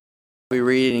We're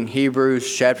reading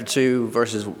Hebrews chapter 2,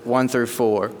 verses 1 through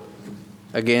 4.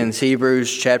 Again, it's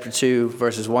Hebrews chapter 2,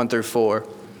 verses 1 through 4.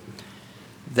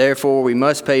 Therefore, we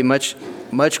must pay much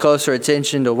closer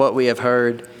attention to what we have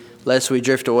heard, lest we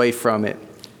drift away from it.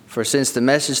 For since the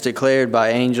message declared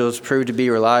by angels proved to be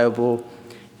reliable,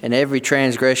 and every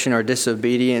transgression or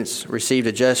disobedience received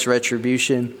a just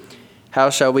retribution, how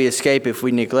shall we escape if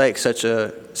we neglect such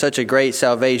a great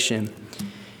salvation?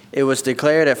 It was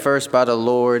declared at first by the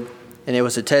Lord, and it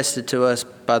was attested to us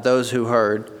by those who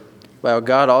heard, while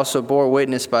God also bore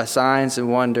witness by signs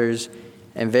and wonders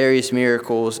and various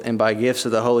miracles and by gifts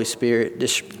of the Holy Spirit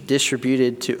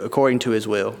distributed according to his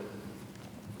will.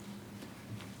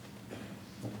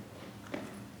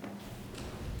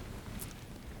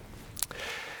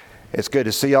 It's good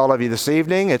to see all of you this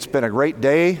evening. It's been a great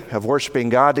day of worshiping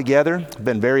God together. It's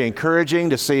been very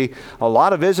encouraging to see a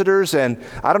lot of visitors, and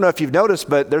I don't know if you've noticed,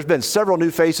 but there's been several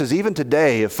new faces even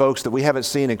today of folks that we haven't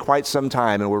seen in quite some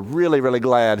time, and we're really, really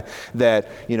glad that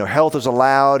health is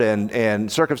allowed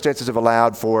and circumstances have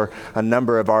allowed for a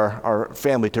number of our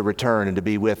family to return and to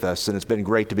be with us, and it's been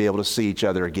great to be able to see each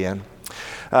other again.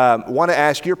 Want to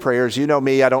ask your prayers. You know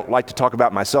me, I don't like to talk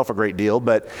about myself a great deal,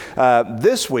 but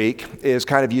this week is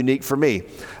kind of unique for me.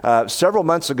 Several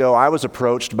months ago, I was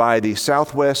approached by the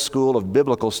Southwest School of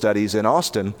Biblical Studies in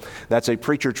Austin. That's a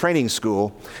preacher training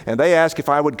school, and they asked if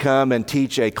I would come and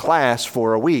teach a class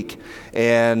for a week.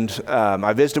 And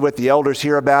I visited with the elders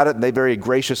here about it, and they very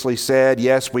graciously said,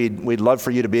 yes, we'd love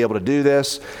for you to be able to do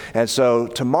this. And so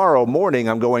tomorrow morning,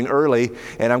 I'm going early,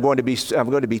 and I'm going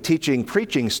to be teaching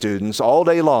preaching students all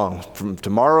day long, from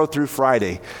tomorrow through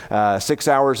Friday, 6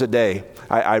 hours a day.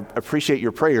 I appreciate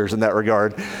your prayers in that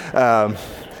regard.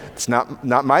 It's not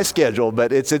my schedule,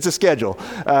 but it's a schedule.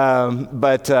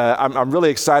 But I'm really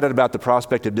excited about the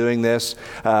prospect of doing this.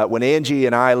 When Angie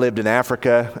and I lived in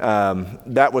Africa,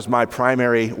 that was my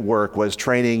primary work, was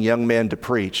training young men to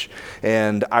preach.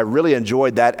 And I really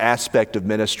enjoyed that aspect of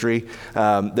ministry.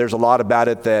 There's a lot about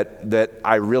it that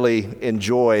I really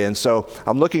enjoy. And so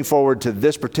I'm looking forward to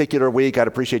this particular week. I'd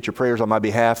appreciate your prayers on my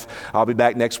behalf. I'll be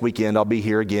back next weekend. I'll be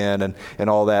here again and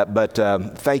all that. But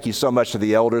thank you so much to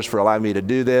the elders for allowing me to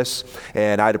do this.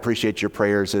 And I'd appreciate your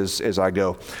prayers as I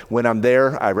go. When I'm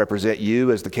there, I represent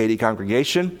you as the Katy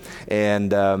congregation,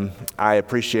 and I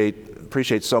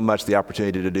appreciate so much the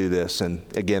opportunity to do this. And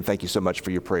again, thank you so much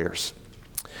for your prayers.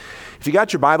 If you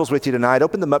got your Bibles with you tonight,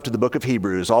 open them up to the book of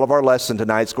Hebrews. All of our lesson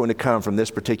tonight is going to come from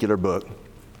this particular book,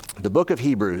 the book of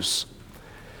Hebrews.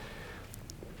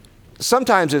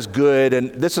 Sometimes is good, and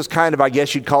this is kind of, I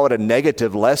guess you'd call it a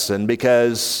negative lesson,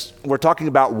 because we're talking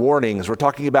about warnings. We're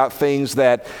talking about things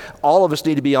that all of us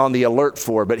need to be on the alert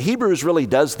for, but Hebrews really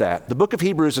does that. The book of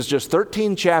Hebrews is just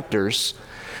 13 chapters.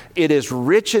 It is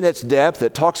rich in its depth.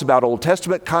 It talks about Old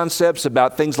Testament concepts,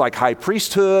 about things like high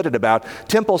priesthood and about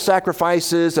temple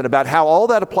sacrifices and about how all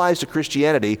that applies to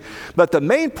Christianity. But the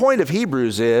main point of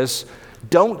Hebrews is,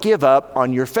 don't give up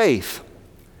on your faith.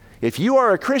 If you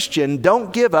are a Christian,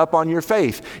 don't give up on your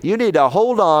faith. You need to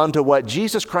hold on to what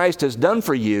Jesus Christ has done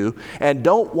for you and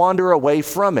don't wander away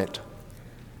from it.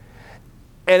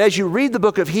 And as you read the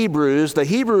book of Hebrews, the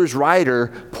Hebrews writer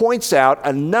points out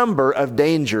a number of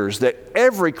dangers that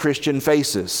every Christian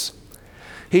faces.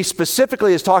 He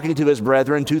specifically is talking to his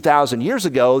brethren 2,000 years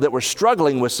ago that were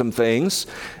struggling with some things.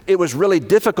 It was really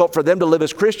difficult for them to live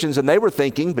as Christians, and they were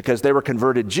thinking, because they were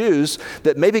converted Jews,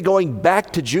 that maybe going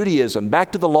back to Judaism,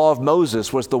 back to the law of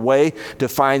Moses, was the way to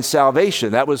find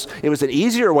salvation. It was an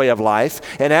easier way of life,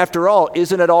 and after all,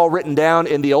 isn't it all written down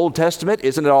in the Old Testament?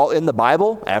 Isn't it all in the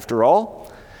Bible, after all?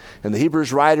 And the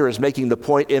Hebrews writer is making the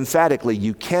point emphatically,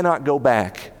 you cannot go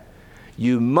back.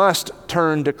 You must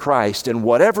turn to Christ, and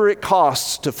whatever it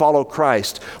costs to follow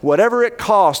Christ, whatever it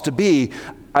costs to be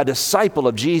a disciple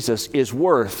of Jesus is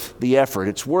worth the effort.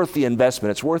 It's worth the investment.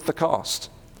 It's worth the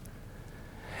cost.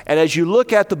 And as you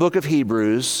look at the book of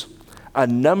Hebrews, a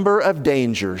number of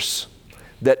dangers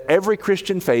that every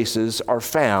Christian faces are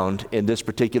found in this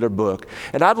particular book.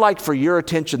 And I'd like for your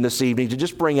attention this evening to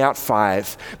just bring out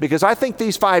 5, because I think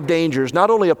these 5 dangers not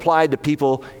only applied to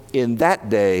people in that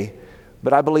day,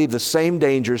 but I believe the same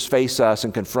dangers face us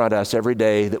and confront us every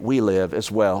day that we live as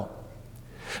well.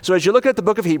 So as you look at the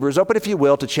book of Hebrews, open, if you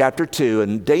will, to chapter 2.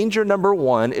 And danger number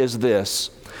 1 is this: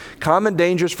 common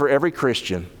dangers for every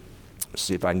Christian. Let's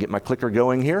see if I can get my clicker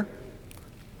going here.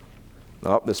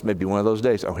 Oh, this may be one of those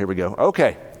days. Oh, here we go.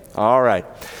 Okay. All right.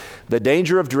 The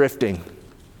danger of drifting.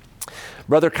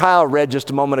 Brother Kyle read just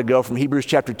a moment ago from Hebrews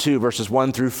chapter 2, verses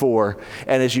 1 through 4.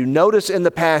 And as you notice in the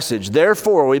passage,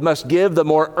 therefore we must give the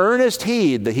more earnest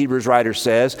heed, the Hebrews writer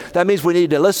says. That means we need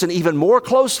to listen even more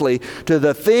closely to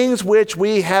the things which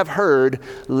we have heard,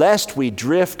 lest we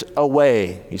drift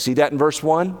away. You see that in verse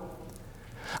 1?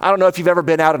 I don't know if you've ever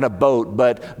been out in a boat,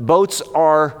 but boats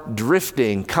are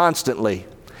drifting constantly.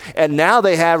 And now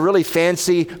they have really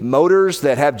fancy motors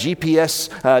that have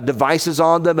GPS devices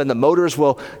on them, and the motors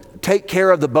will take care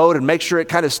of the boat and make sure it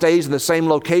kind of stays in the same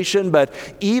location. But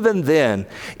even then,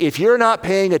 if you're not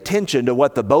paying attention to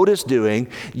what the boat is doing,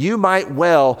 you might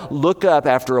well look up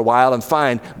after a while and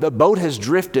find the boat has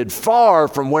drifted far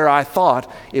from where I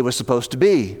thought it was supposed to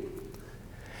be.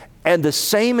 And the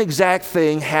same exact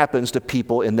thing happens to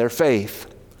people in their faith.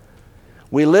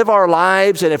 We live our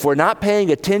lives, and if we're not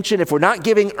paying attention, if we're not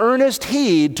giving earnest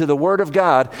heed to the Word of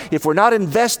God, if we're not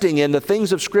investing in the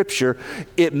things of Scripture,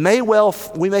 we may well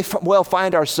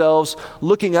find ourselves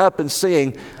looking up and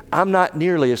saying, I'm not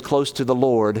nearly as close to the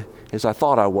Lord as I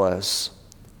thought I was.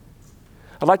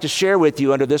 I'd like to share with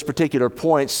you under this particular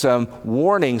point some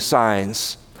warning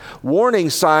signs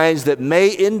that may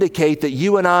indicate that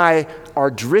you and I are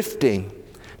drifting.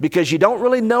 Because you don't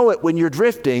really know it when you're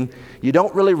drifting. You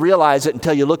don't really realize it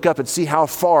until you look up and see how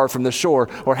far from the shore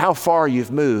or how far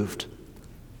you've moved.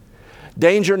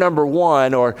 Danger number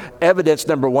one, or evidence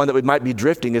number one that we might be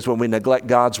drifting, is when we neglect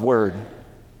God's Word.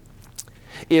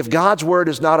 If God's Word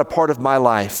is not a part of my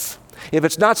life, if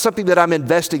it's not something that I'm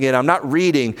investing in, I'm not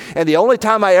reading, and the only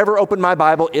time I ever open my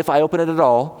Bible, if I open it at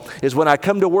all, is when I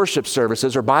come to worship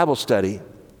services or Bible study,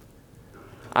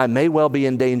 I may well be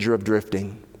in danger of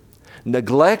drifting.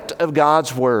 Neglect of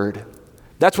God's Word.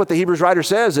 That's what the Hebrews writer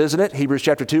says, isn't it? Hebrews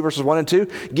chapter 2, verses 1 and 2.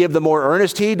 Give the more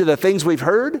earnest heed to the things we've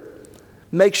heard.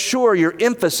 Make sure you're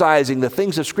emphasizing the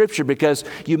things of Scripture, because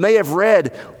you may have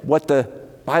read what the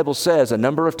Bible says a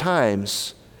number of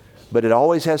times, but it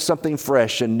always has something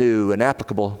fresh and new and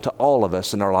applicable to all of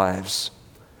us in our lives.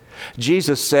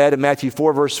 Jesus said in Matthew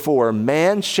 4, verse 4,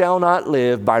 man shall not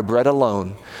live by bread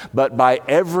alone, but by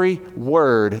every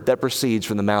word that proceeds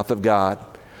from the mouth of God.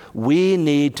 We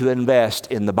need to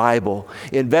invest in the Bible,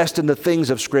 invest in the things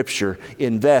of Scripture,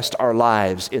 invest our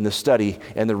lives in the study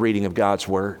and the reading of God's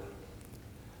Word.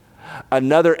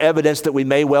 Another evidence that we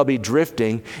may well be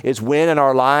drifting is when in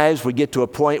our lives we get to a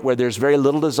point where there's very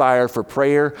little desire for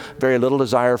prayer, very little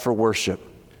desire for worship.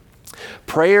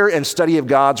 Prayer and study of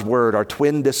God's Word are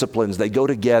twin disciplines. They go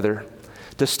together.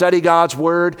 To study God's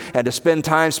Word and to spend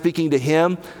time speaking to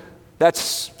Him,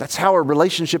 that's how a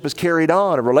relationship is carried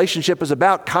on. A relationship is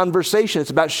about conversation.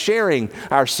 It's about sharing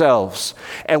ourselves.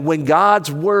 And when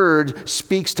God's Word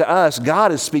speaks to us,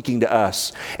 God is speaking to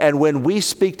us. And when we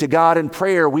speak to God in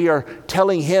prayer, we are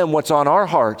telling Him what's on our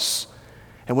hearts.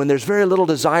 And when there's very little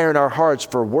desire in our hearts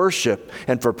for worship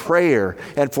and for prayer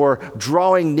and for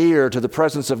drawing near to the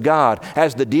presence of God,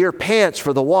 as the deer pants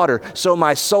for the water, so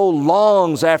my soul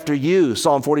longs after you,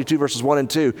 Psalm 42, verses 1 and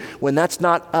 2. When that's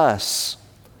not us,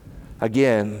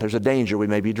 again, there's a danger we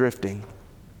may be drifting.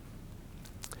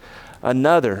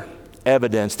 Another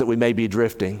evidence that we may be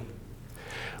drifting,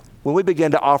 when we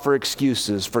begin to offer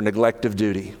excuses for neglect of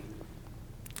duty.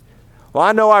 Well,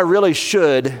 I know I really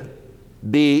should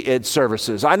be at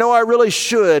services. I know I really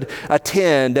should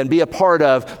attend and be a part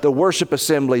of the worship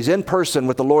assemblies in person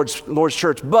with the Lord's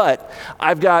church, but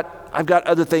I've got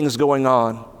other things going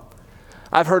on.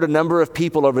 I've heard a number of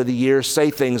people over the years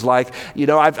say things like,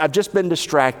 I've just been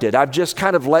distracted. I've just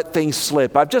kind of let things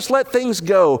slip. I've just let things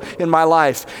go in my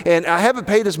life. And I haven't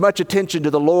paid as much attention to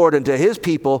the Lord and to His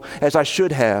people as I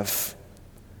should have.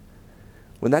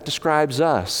 When that describes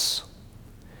us,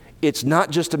 it's not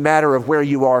just a matter of where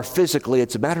you are physically,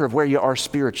 it's a matter of where you are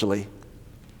spiritually.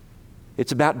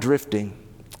 It's about drifting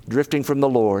from the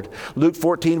Lord. Luke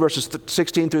 14, verses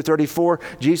 16 through 34,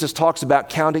 Jesus talks about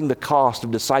counting the cost of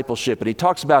discipleship, and He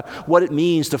talks about what it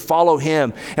means to follow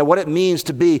Him and what it means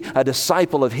to be a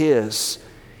disciple of His.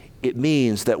 It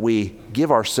means that we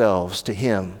give ourselves to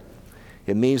Him.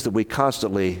 It means that we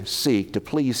constantly seek to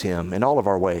please Him in all of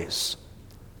our ways.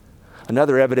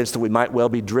 Another evidence that we might well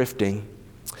be drifting,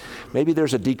 maybe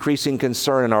there's a decreasing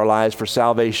concern in our lives for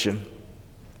salvation.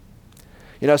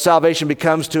 Salvation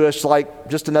becomes to us like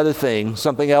just another thing,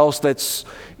 something else that's,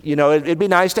 it'd be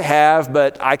nice to have,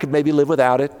 but I could maybe live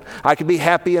without it. I could be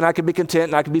happy and I could be content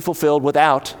and I could be fulfilled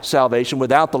without salvation,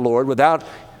 without the Lord, without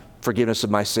forgiveness of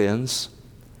my sins.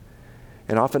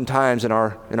 And oftentimes in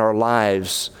our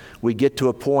lives, we get to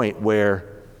a point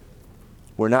where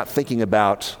we're not thinking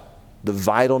about the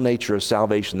vital nature of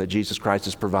salvation that Jesus Christ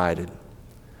has provided.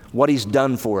 what he's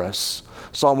done for us.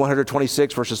 Psalm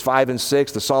 126, verses 5 and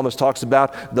 6, the psalmist talks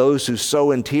about those who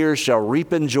sow in tears shall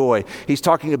reap in joy. He's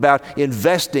talking about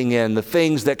investing in the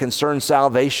things that concern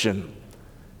salvation.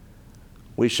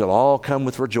 We shall all come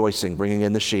with rejoicing, bringing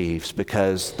in the sheaves,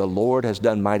 because the Lord has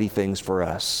done mighty things for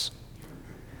us.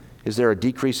 Is there a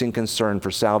decreasing concern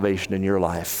for salvation in your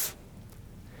life?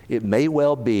 It may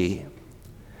well be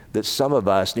that some of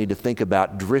us need to think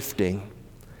about drifting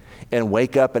and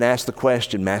wake up and ask the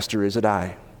question, Master, is it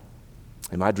I?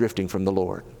 Am I drifting from the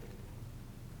Lord?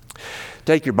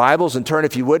 Take your Bibles and turn,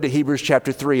 if you would, to Hebrews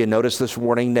chapter 3 and notice this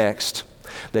warning next.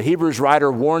 The Hebrews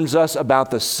writer warns us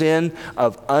about the sin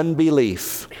of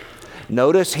unbelief.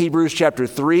 Notice Hebrews chapter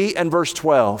 3 and verse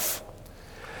 12.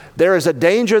 There is a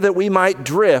danger that we might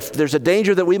drift. There's a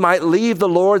danger that we might leave the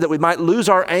Lord, that we might lose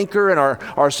our anchor and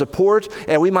our support,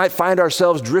 and we might find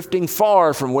ourselves drifting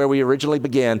far from where we originally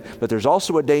began. But there's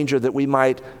also a danger that we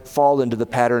might fall into the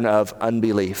pattern of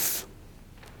unbelief.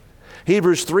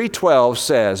 Hebrews 3:12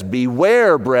 says,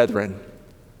 "Beware, brethren,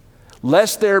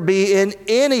 lest there be in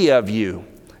any of you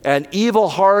an evil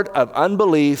heart of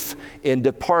unbelief in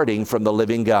departing from the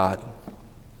living God."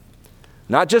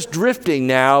 Not just drifting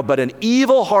now, but an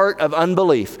evil heart of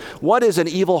unbelief. What is an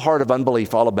evil heart of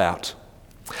unbelief all about?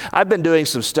 I've been doing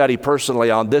some study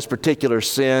personally on this particular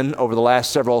sin over the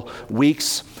last several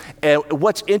weeks. And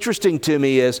what's interesting to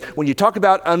me is when you talk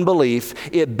about unbelief,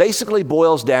 it basically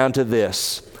boils down to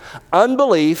this.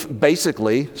 Unbelief,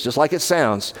 basically, it's just like it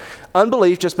sounds.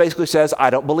 Unbelief just basically says, I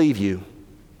don't believe you.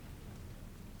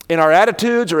 In our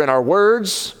attitudes or in our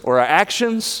words or our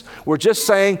actions, we're just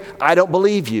saying, I don't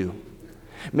believe you.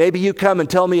 Maybe you come and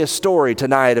tell me a story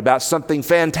tonight about something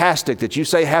fantastic that you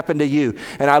say happened to you.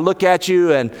 And I look at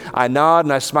you and I nod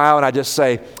and I smile and I just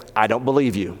say, I don't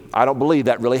believe you. I don't believe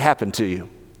that really happened to you.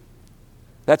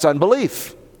 That's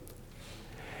unbelief.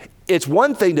 It's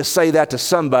one thing to say that to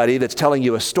somebody that's telling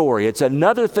you a story. It's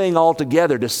another thing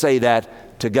altogether to say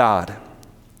that to God.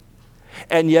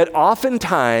 And yet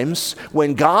oftentimes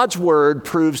when God's word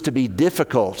proves to be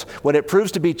difficult, when it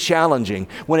proves to be challenging,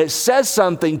 when it says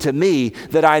something to me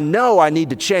that I know I need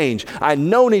to change, I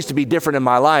know needs to be different in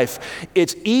my life,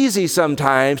 it's easy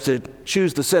sometimes to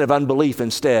choose the sin of unbelief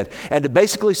instead. And to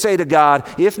basically say to God,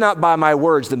 if not by my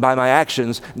words, then by my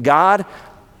actions, God,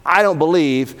 I don't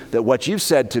believe that what you've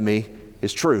said to me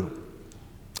is true.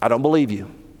 I don't believe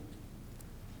you.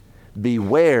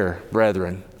 Beware,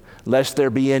 brethren, lest there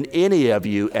be in any of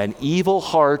you an evil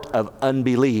heart of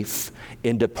unbelief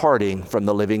in departing from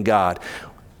the living God.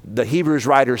 The Hebrews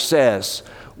writer says,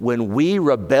 when we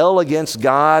rebel against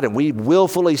God and we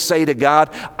willfully say to God,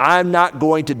 I'm not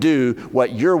going to do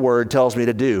what your word tells me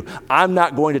to do. I'm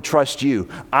not going to trust you.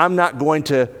 I'm not going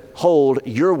to hold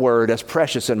your word as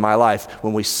precious in my life.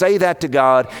 When we say that to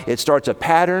God, it starts a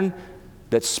pattern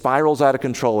that spirals out of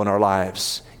control in our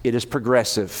lives. It is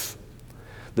progressive.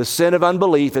 The sin of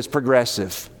unbelief is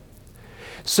progressive.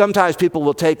 Sometimes people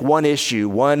will take one issue,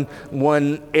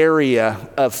 one area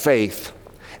of faith,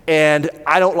 and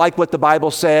I don't like what the Bible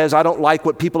says. I don't like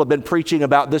what people have been preaching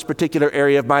about this particular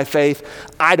area of my faith.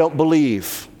 I don't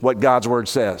believe what God's word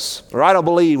says, or I don't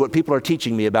believe what people are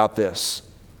teaching me about this.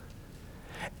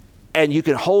 And you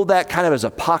can hold that kind of as a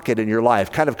pocket in your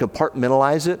life, kind of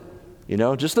compartmentalize it. You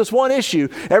know, just this one issue.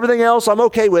 Everything else I'm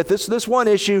okay with. This one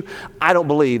issue, I don't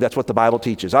believe that's what the Bible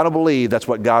teaches. I don't believe that's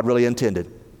what God really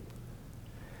intended.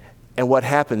 And what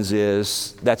happens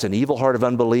is that's an evil heart of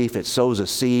unbelief. It sows a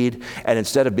seed. And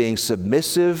instead of being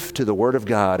submissive to the Word of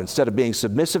God, instead of being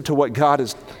submissive to what God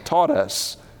has taught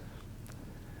us,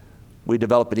 we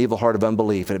develop an evil heart of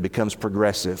unbelief, and it becomes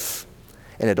progressive.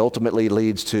 And it ultimately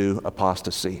leads to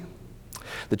apostasy.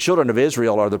 The children of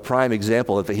Israel are the prime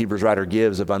example that the Hebrews writer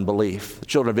gives of unbelief. The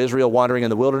children of Israel wandering in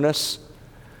the wilderness,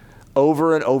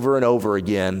 over and over and over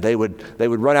again, they would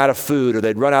run out of food or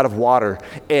they'd run out of water,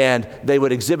 and they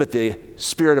would exhibit the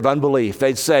spirit of unbelief.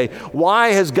 They'd say, why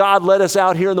has God led us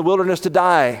out here in the wilderness to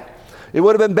die? It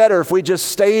would have been better if we just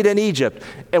stayed in Egypt.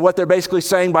 And what they're basically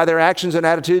saying by their actions and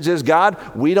attitudes is, God,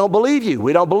 we don't believe you.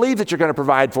 We don't believe that you're going to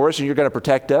provide for us and you're going to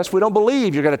protect us. We don't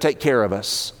believe you're going to take care of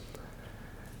us.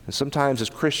 And sometimes as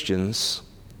Christians,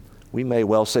 we may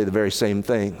well say the very same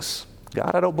things.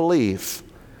 God, I don't believe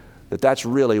that that's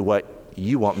really what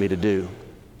you want me to do.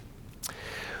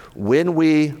 When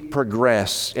we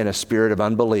progress in a spirit of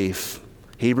unbelief,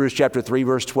 Hebrews chapter 3,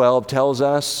 verse 12 tells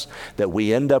us that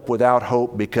we end up without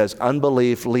hope because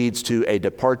unbelief leads to a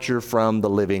departure from the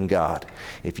living God.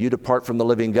 If you depart from the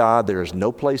living God, there is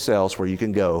no place else where you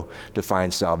can go to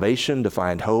find salvation, to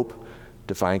find hope,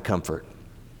 to find comfort.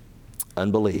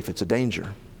 Unbelief, it's a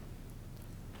danger.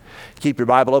 Keep your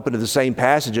Bible open to the same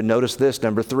passage and notice this,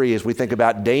 number 3, as we think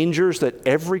about dangers that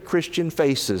every Christian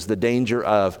faces: the danger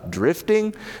of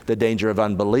drifting, the danger of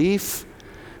unbelief,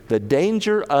 the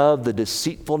danger of the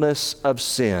deceitfulness of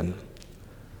sin.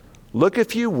 Look,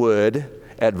 if you would,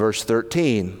 at verse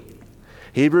 13.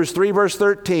 Hebrews 3, verse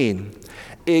 13.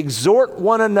 Exhort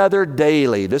one another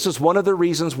daily. This is one of the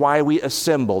reasons why we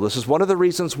assemble. This is one of the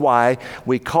reasons why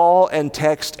we call and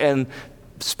text and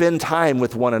spend time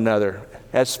with one another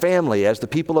as family, as the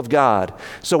people of God,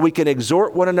 so we can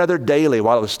exhort one another daily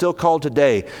while it is still called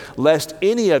today, lest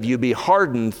any of you be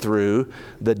hardened through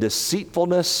the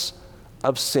deceitfulness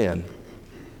of sin.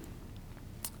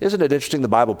 Isn't it interesting the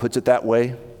Bible puts it that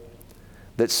way?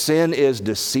 That sin is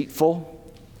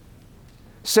deceitful.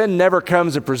 Sin never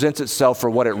comes and presents itself for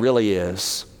what it really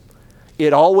is.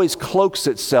 It always cloaks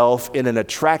itself in an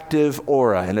attractive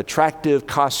aura, an attractive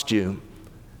costume.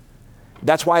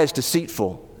 That's why it's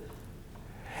deceitful.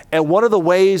 And one of the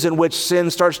ways in which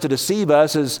sin starts to deceive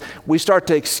us is we start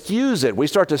to excuse it. We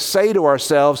start to say to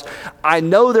ourselves, I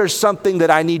know there's something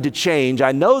that I need to change.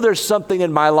 I know there's something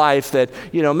in my life that,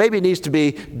 maybe needs to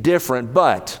be different,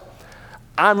 but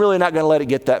I'm really not going to let it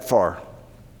get that far.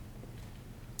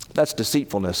 That's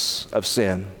deceitfulness of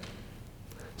sin.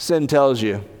 Sin tells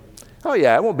you, oh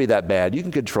yeah, it won't be that bad. You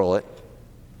can control it.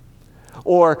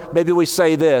 Or maybe we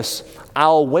say this,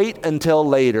 I'll wait until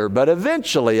later, but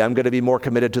eventually I'm going to be more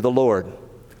committed to the Lord.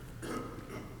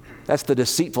 That's the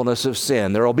deceitfulness of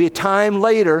sin. There will be a time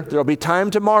later, there will be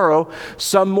time tomorrow,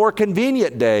 some more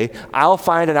convenient day, I'll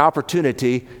find an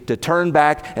opportunity to turn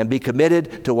back and be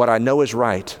committed to what I know is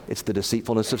right. It's the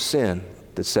deceitfulness of sin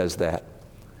that says that.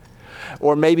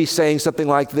 Or maybe saying something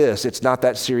like this, it's not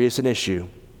that serious an issue.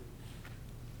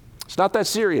 It's not that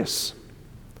serious.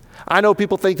 I know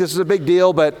people think this is a big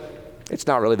deal, but it's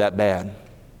not really that bad.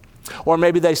 Or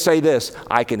maybe they say this,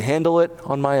 I can handle it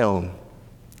on my own.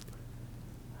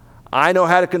 I know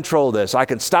how to control this. I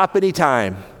can stop any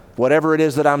time, whatever it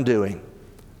is that I'm doing.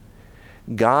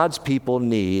 God's people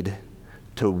need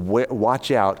to watch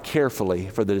out carefully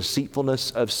for the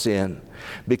deceitfulness of sin.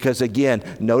 Because again,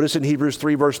 notice in Hebrews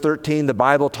 3 verse 13, the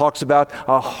Bible talks about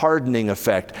a hardening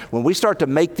effect. When we start to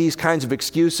make these kinds of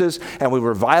excuses and we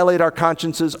violate our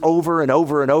consciences over and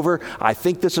over and over, I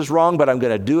think this is wrong, but I'm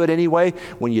going to do it anyway.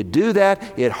 When you do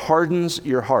that, it hardens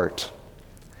your heart.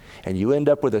 And you end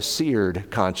up with a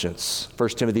seared conscience. 1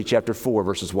 Timothy chapter 4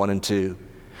 verses 1 and 2.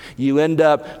 You end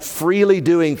up freely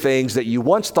doing things that you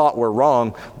once thought were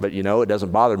wrong, but it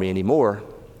doesn't bother me anymore.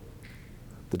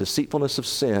 The deceitfulness of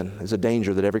sin is a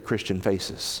danger that every Christian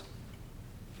faces.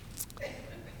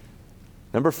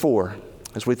 Number 4,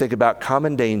 as we think about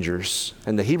common dangers,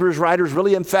 and the Hebrews writer is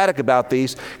really emphatic about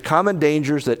these, common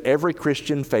dangers that every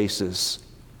Christian faces.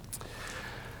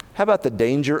 How about the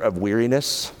danger of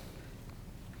weariness?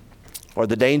 Or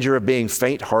the danger of being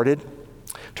faint-hearted?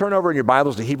 Turn over in your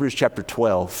Bibles to Hebrews chapter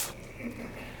 12.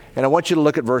 And I want you to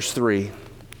look at verse 3.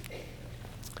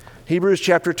 Hebrews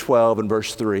chapter 12 and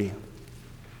verse 3.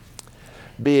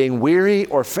 Being weary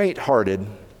or faint-hearted,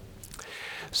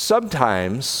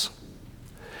 sometimes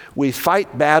we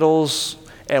fight battles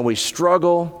and we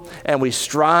struggle and we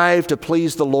strive to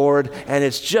please the Lord, and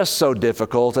it's just so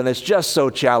difficult and it's just so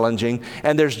challenging,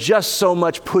 and there's just so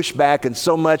much pushback and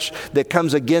so much that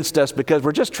comes against us because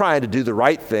we're just trying to do the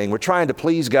right thing. We're trying to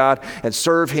please God and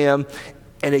serve Him,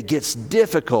 and it gets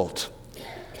difficult.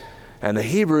 And the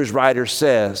Hebrews writer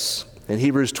says in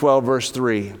Hebrews 12 verse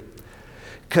 3,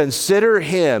 consider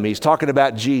Him, he's talking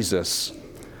about Jesus,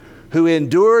 who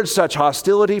endured such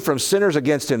hostility from sinners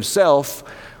against Himself.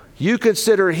 You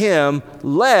consider Him,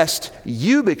 lest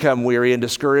you become weary and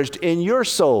discouraged in your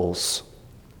souls.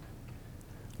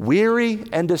 Weary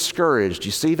and discouraged.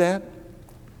 You see that?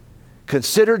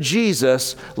 Consider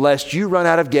Jesus, lest you run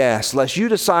out of gas, lest you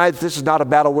decide this is not a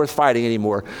battle worth fighting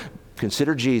anymore.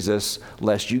 Consider Jesus,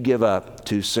 lest you give up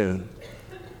too soon.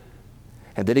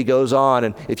 And then he goes on,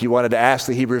 and if you wanted to ask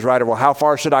the Hebrews writer, well, how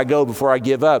far should I go before I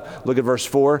give up? Look at verse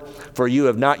 4. For you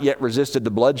have not yet resisted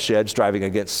the bloodshed, striving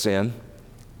against sin.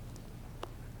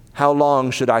 How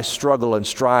long should I struggle and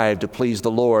strive to please the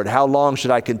Lord? How long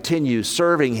should I continue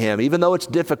serving Him, even though it's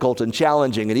difficult and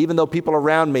challenging, and even though people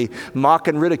around me mock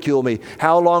and ridicule me?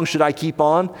 How long should I keep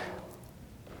on?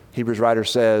 Hebrews writer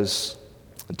says,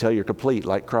 until you're complete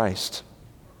like Christ.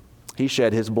 He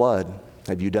shed His blood.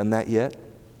 Have you done that yet?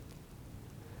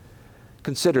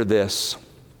 Consider this.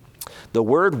 The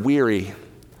word weary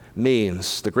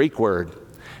means, the Greek word,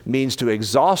 means to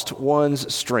exhaust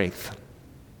one's strength.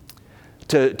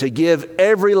 To give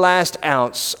every last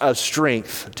ounce of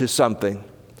strength to something.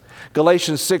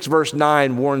 Galatians 6 verse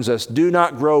 9 warns us, do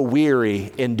not grow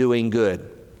weary in doing good.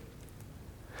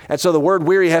 And so the word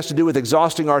weary has to do with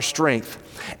exhausting our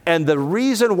strength. And the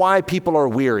reason why people are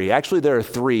weary, actually there are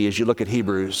three as you look at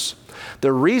Hebrews.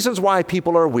 The reasons why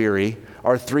people are weary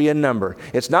are three in number.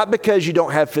 It's not because you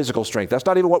don't have physical strength. That's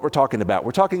not even what we're talking about.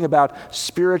 We're talking about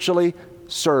spiritually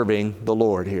serving the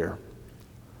Lord here.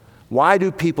 Why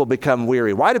do people become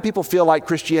weary? Why do people feel like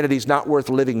Christianity is not worth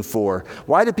living for?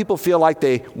 Why do people feel like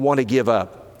they want to give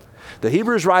up? The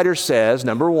Hebrews writer says,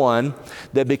 number one,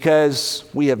 that because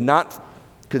we have not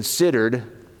considered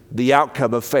the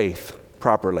outcome of faith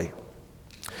properly.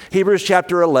 Hebrews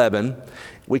chapter 11,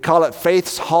 we call it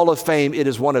Faith's Hall of Fame. It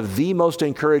is one of the most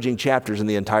encouraging chapters in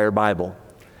the entire Bible.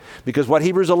 Because what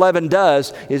Hebrews 11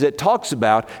 does is it talks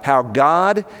about how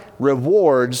God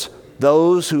rewards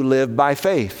those who live by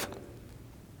faith.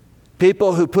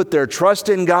 People who put their trust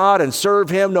in God and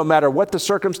serve Him no matter what the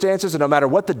circumstances and no matter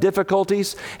what the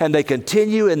difficulties, and they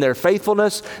continue in their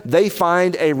faithfulness, they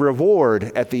find a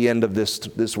reward at the end of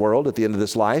this world, at the end of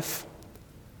this life.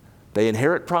 They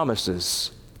inherit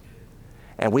promises.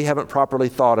 And we haven't properly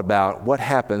thought about what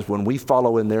happens when we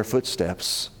follow in their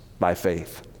footsteps by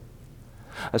faith.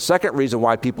 A second reason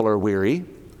why people are weary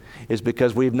is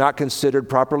because we've not considered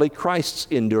properly Christ's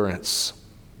endurance.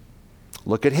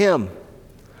 Look at Him.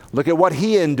 Look at what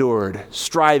He endured,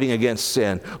 striving against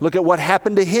sin. Look at what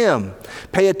happened to Him.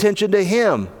 Pay attention to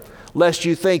Him, lest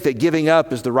you think that giving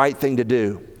up is the right thing to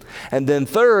do. And then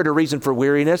third, a reason for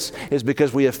weariness is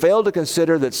because we have failed to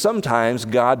consider that sometimes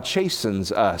God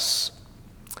chastens us.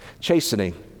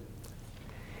 Chastening.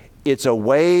 It's a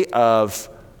way of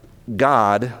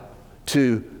God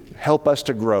to help us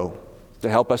to grow, to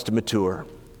help us to mature.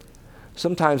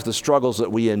 Sometimes the struggles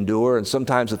that we endure and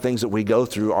sometimes the things that we go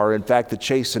through are in fact the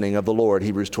chastening of the Lord,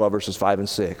 Hebrews 12 verses 5 and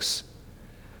 6.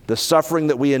 The suffering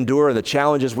that we endure and the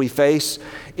challenges we face,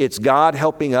 it's God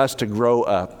helping us to grow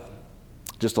up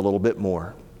just a little bit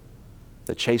more.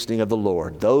 The chastening of the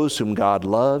Lord. Those whom God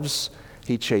loves,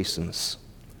 He chastens.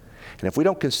 And if we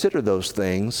don't consider those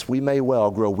things, we may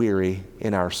well grow weary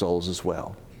in our souls as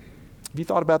well. Have you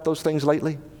thought about those things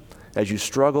lately? As you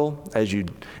struggle, as you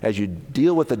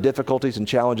deal with the difficulties and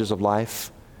challenges of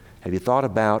life, have you thought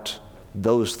about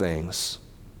those things?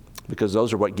 Because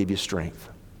those are what give you strength.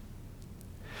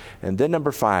 And then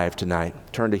number 5 tonight,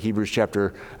 turn to Hebrews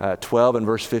chapter 12 and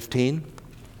verse 15.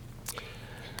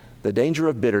 The danger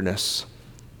of bitterness.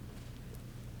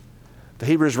 The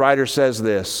Hebrews writer says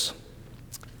this,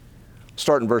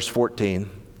 start in verse 14.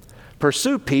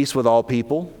 Pursue peace with all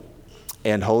people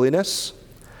and holiness,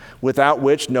 without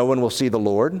which no one will see the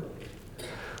Lord.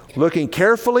 Looking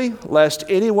carefully, lest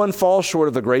anyone fall short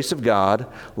of the grace of God,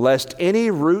 lest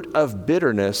any root of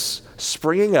bitterness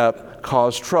springing up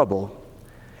cause trouble,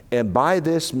 and by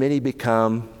this many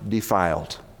become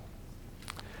defiled.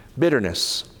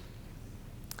 Bitterness.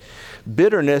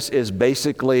 Bitterness is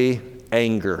basically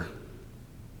anger.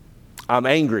 I'm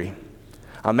angry.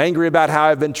 I'm angry about how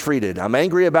I've been treated. I'm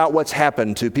angry about what's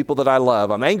happened to people that I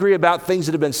love. I'm angry about things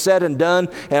that have been said and done,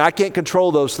 and I can't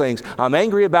control those things. I'm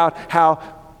angry about how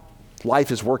life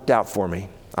has worked out for me.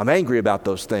 I'm angry about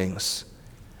those things.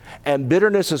 And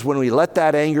bitterness is when we let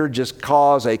that anger just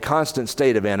cause a constant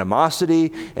state of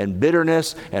animosity and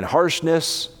bitterness and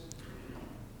harshness.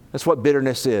 That's what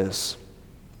bitterness is.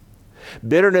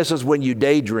 Bitterness is when you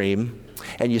daydream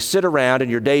and you sit around in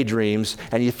your daydreams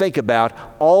and you think about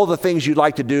all the things you'd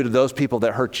like to do to those people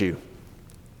that hurt you.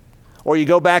 Or you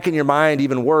go back in your mind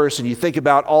even worse and you think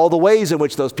about all the ways in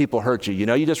which those people hurt you. You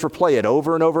know, you just replay it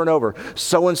over and over and over.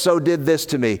 So-and-so did this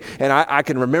to me. And I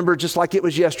can remember just like it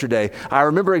was yesterday. I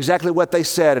remember exactly what they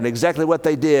said and exactly what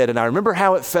they did. And I remember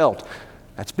how it felt.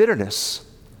 That's bitterness.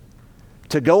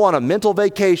 To go on a mental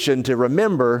vacation to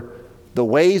remember the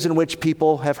ways in which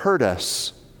people have hurt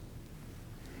us.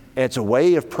 And it's a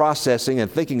way of processing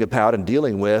and thinking about and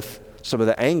dealing with some of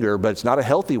the anger, but it's not a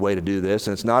healthy way to do this,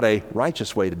 and it's not a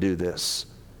righteous way to do this.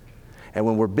 And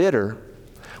when we're bitter,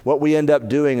 what we end up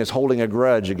doing is holding a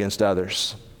grudge against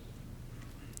others.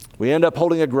 We end up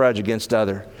holding a grudge against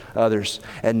others.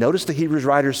 And notice the Hebrews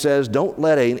writer says, don't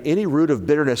let any root of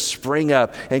bitterness spring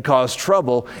up and cause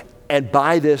trouble, and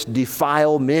by this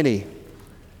defile many.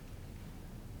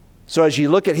 So as you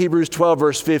look at Hebrews 12,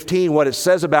 verse 15, what it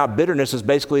says about bitterness is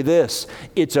basically this.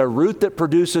 It's a root that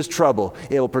produces trouble.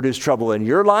 It will produce trouble in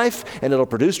your life, and it'll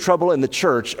produce trouble in the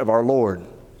church of our Lord.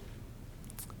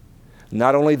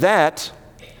 Not only that,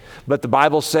 but the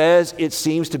Bible says it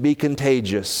seems to be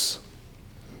contagious.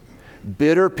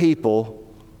 Bitter people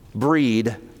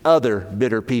breed other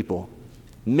bitter people.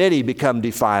 Many become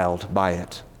defiled by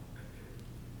it.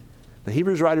 The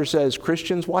Hebrews writer says,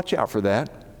 Christians, watch out for that.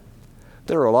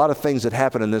 There are a lot of things that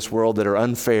happen in this world that are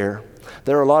unfair.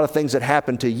 There are a lot of things that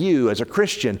happen to you as a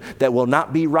Christian that will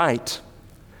not be right.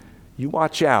 You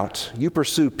watch out. You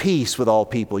pursue peace with all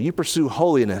people. You pursue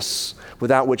holiness,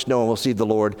 without which no one will see the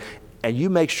Lord. And you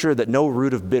make sure that no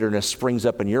root of bitterness springs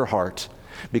up in your heart,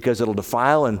 because it'll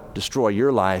defile and destroy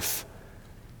your life,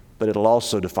 but it'll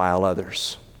also defile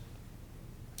others.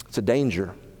 It's a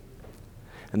danger.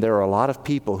 And there are a lot of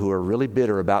people who are really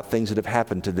bitter about things that have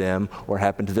happened to them or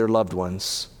happened to their loved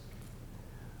ones.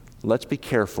 Let's be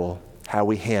careful how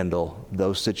we handle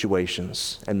those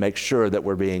situations and make sure that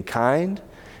we're being kind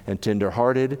and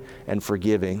tenderhearted and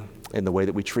forgiving in the way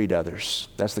that we treat others.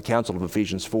 That's the counsel of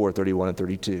Ephesians 4:31 and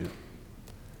 32.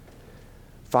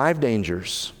 5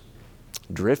 dangers: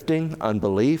 drifting,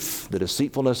 unbelief, the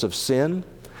deceitfulness of sin,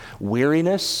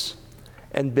 weariness,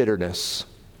 and bitterness.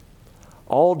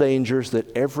 All dangers that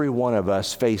every one of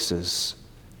us faces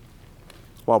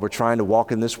while we're trying to walk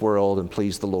in this world and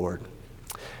please the Lord.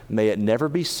 May it never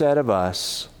be said of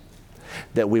us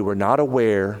that we were not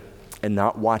aware and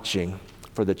not watching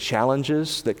for the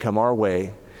challenges that come our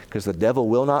way, because the devil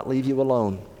will not leave you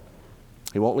alone.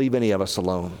 He won't leave any of us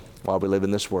alone while we live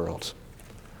in this world.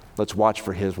 Let's watch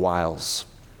for his wiles.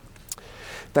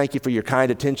 Thank you for your kind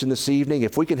attention this evening.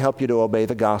 If we can help you to obey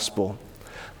the gospel,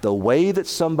 the way that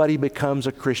somebody becomes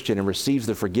a Christian and receives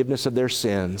the forgiveness of their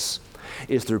sins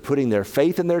is through putting their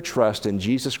faith and their trust in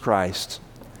Jesus Christ,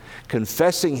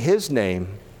 confessing his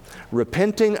name,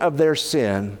 repenting of their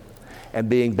sin, and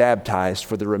being baptized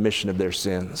for the remission of their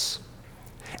sins.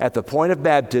 At the point of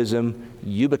baptism,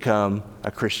 you become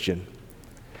a Christian.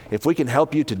 If we can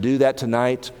help you to do that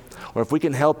tonight, or if we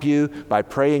can help you by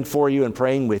praying for you and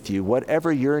praying with you,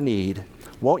 whatever your need,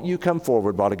 won't you come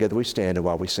forward while together we stand and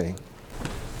while we sing?